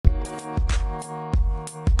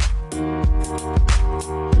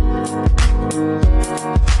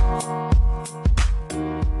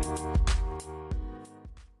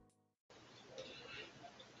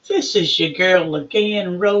This is your girl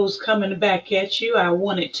again, Rose, coming back at you. I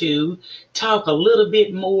wanted to talk a little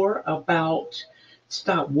bit more about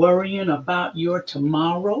stop worrying about your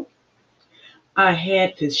tomorrow. I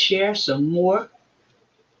had to share some more,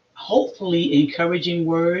 hopefully, encouraging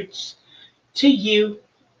words to you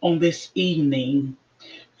on this evening.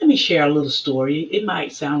 Let me share a little story. It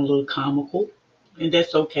might sound a little comical, and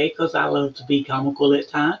that's okay because I love to be comical at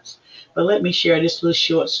times. But let me share this little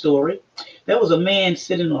short story. There was a man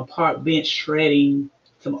sitting on a park bench shredding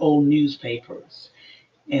some old newspapers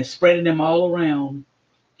and spreading them all around.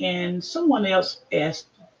 And someone else asked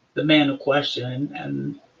the man a question,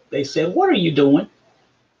 and they said, "What are you doing?"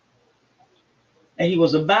 And he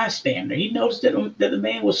was a bystander. He noticed that the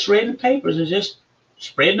man was shredding papers and just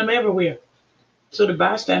spreading them everywhere. So the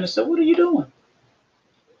bystander said, "What are you doing?"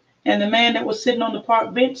 And the man that was sitting on the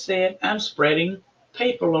park bench said, "I'm spreading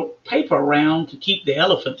paper around to keep the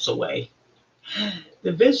elephants away."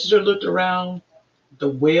 The visitor looked around the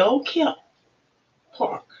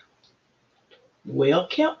park, well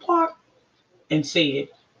kept park, and said,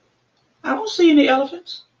 "I don't see any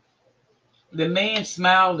elephants." The man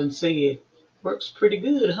smiled and said, "Works pretty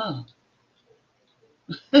good, huh?"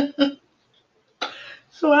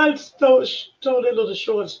 So I told a little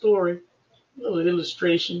short story, a little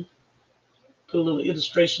illustration, put a little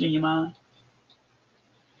illustration in your mind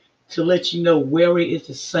to let you know worry is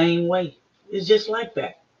the same way. It's just like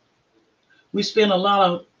that. We spend a lot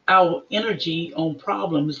of our energy on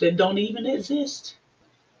problems that don't even exist.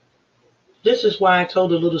 This is why I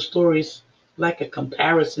told the little stories like a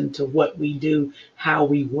comparison to what we do, how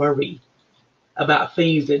we worry about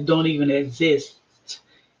things that don't even exist.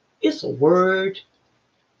 It's a word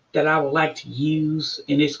that I would like to use,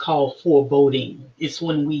 and it's called foreboding. It's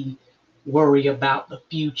when we worry about the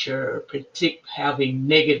future, having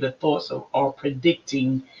negative thoughts or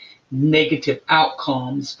predicting negative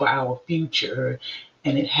outcomes for our future,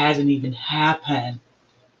 and it hasn't even happened.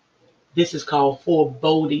 This is called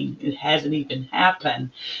foreboding. It hasn't even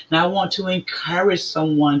happened. Now, I want to encourage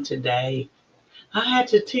someone today. I had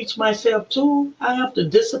to teach myself too. I have to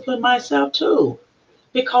discipline myself too.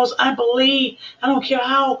 Because I believe, I don't care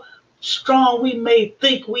how strong we may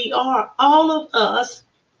think we are, all of us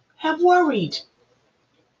have worried.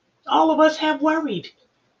 All of us have worried.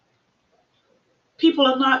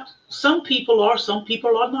 Some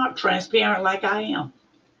people are not transparent like I am.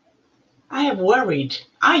 I have worried.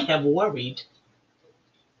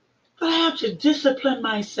 But I have to discipline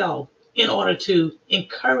myself in order to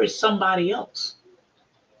encourage somebody else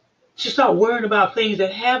to start worrying about things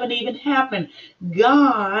that haven't even happened.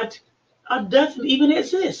 God doesn't even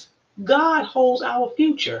exist. God holds our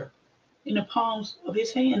future in the palms of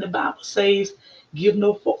his hand. The Bible says, "Give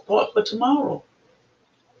no thought for tomorrow."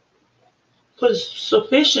 For it's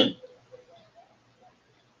sufficient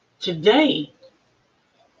today.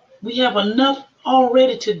 We have enough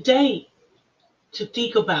already today to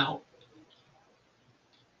think about.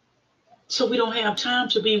 So we don't have time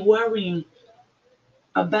to be worrying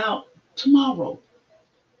about tomorrow.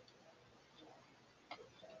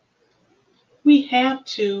 We have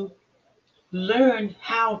to learn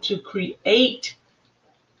how to create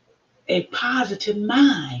a positive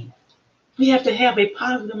mind. We have to have a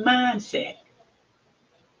positive mindset.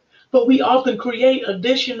 But we often create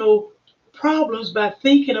additional problems by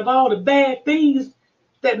thinking of all the bad things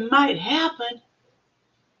that might happen.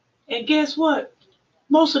 And guess what?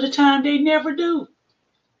 Most of the time they never do.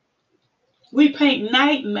 We paint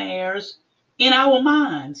nightmares in our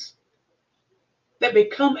minds that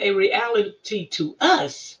become a reality to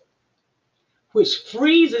us, which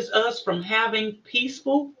freezes us from having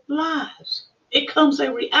peaceful lives. It comes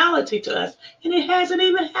a reality to us, and it hasn't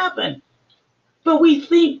even happened. But we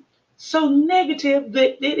think so negative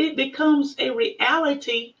that it becomes a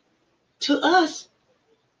reality to us,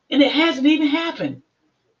 and it hasn't even happened.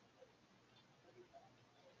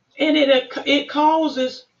 And it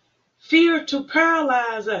causes fear to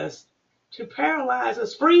paralyze us,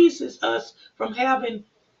 freezes us from having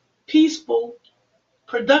peaceful,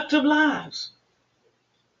 productive lives.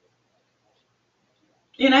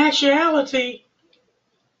 In actuality,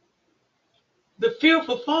 the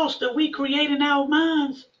fearful thoughts that we create in our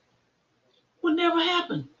minds will never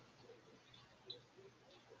happen.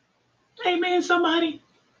 Amen, somebody?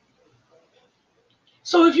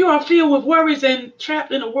 So if you are filled with worries and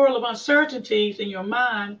trapped in a world of uncertainties in your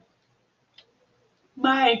mind,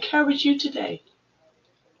 I encourage you today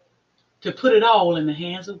to put it all in the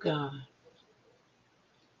hands of God.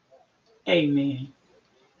 Amen.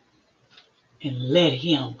 And let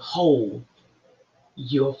him hold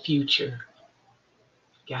your future.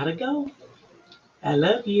 Gotta go. I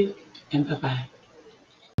love you, and bye-bye.